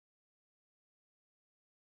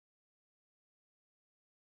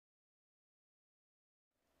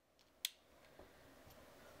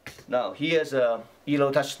Now here's a ET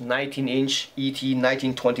 19-inch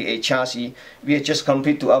ET1928 chassis. We have just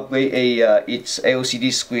completed to upgrade its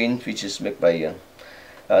LCD screen, which is made by a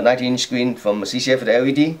 19-inch screen from CCF to the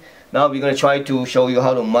LED. Now we're going to try to show you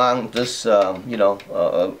how to mount this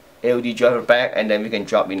LED driver back, and then we can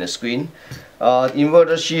drop in the screen.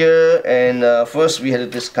 Inverters here, and first we had to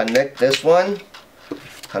disconnect this one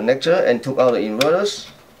connector and took out the inverters.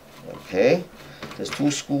 Okay, there's two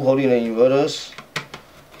screws holding the inverters.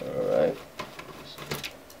 Alright.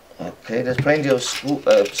 Okay, there's plenty of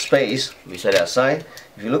space. We set it aside.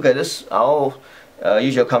 If you look at this, our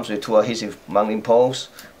usually comes with two adhesive mounting poles,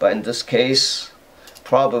 but in this case,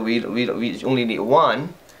 probably we only need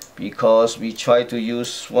one, because we try to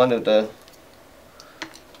use one of the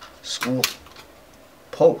screw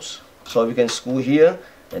poles. So we can screw here,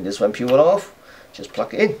 and this one peel it off. Just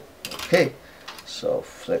plug it in. Okay. So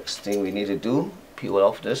next thing we need to do, peel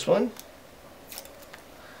off this one,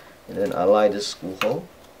 and then align this screw hole.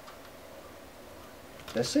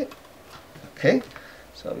 That's it. Okay.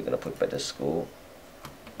 So we're gonna put back the screw.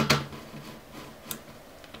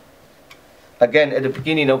 Again, at the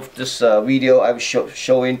beginning of this video, I was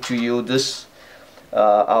showing to you this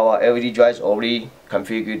our LED drive is already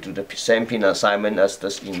configured to the same pin assignment as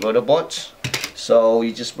this inverter board. So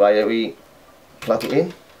you just directly plug it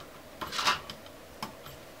in.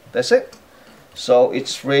 That's it. So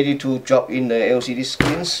it's ready to drop in the LCD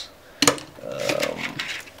screens.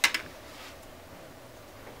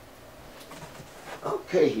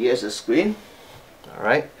 Okay, here's the screen.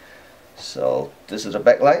 Alright. So this is the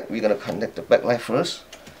backlight. We're gonna connect the backlight first.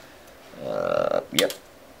 Yep.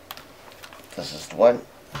 This is the one.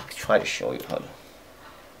 I'll try to show you how to.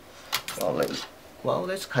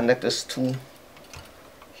 Let's connect this to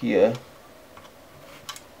here.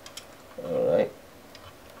 Alright.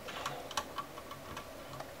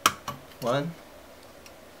 One,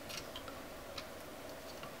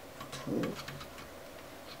 two,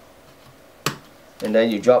 and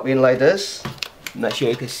then you drop in like this. I'm not sure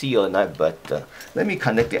you can see or not, but let me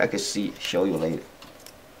connect it. I can show you later.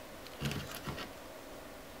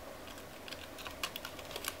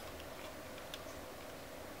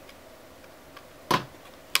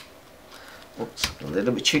 Oops, a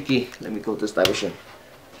little bit tricky. Let me go this direction.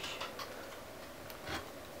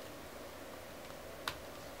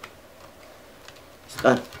 It's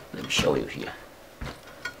done. Let me show you here.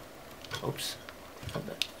 Oops.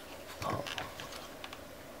 Oh.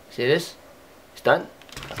 See this? It's done.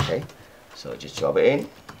 Okay. So just drop it in.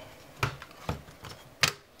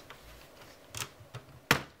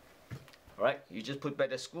 Alright, you just put back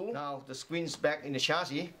the screw. Now the screen's back in the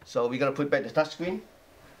chassis, so we're gonna put back the touch screen.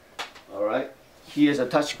 Alright, here's a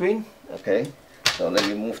touch screen. Okay, so let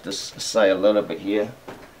me move this aside a little bit here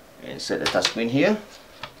and set the touch screen here.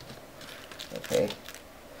 Okay.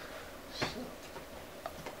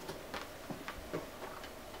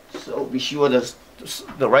 So be sure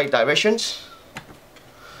the right directions.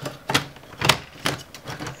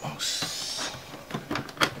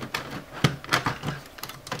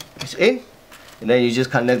 It's in, and then you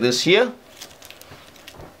just connect this here,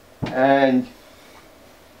 and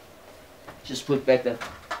just put back the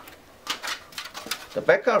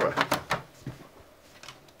back cover.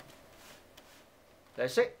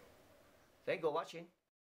 That's it. Thank you for watching.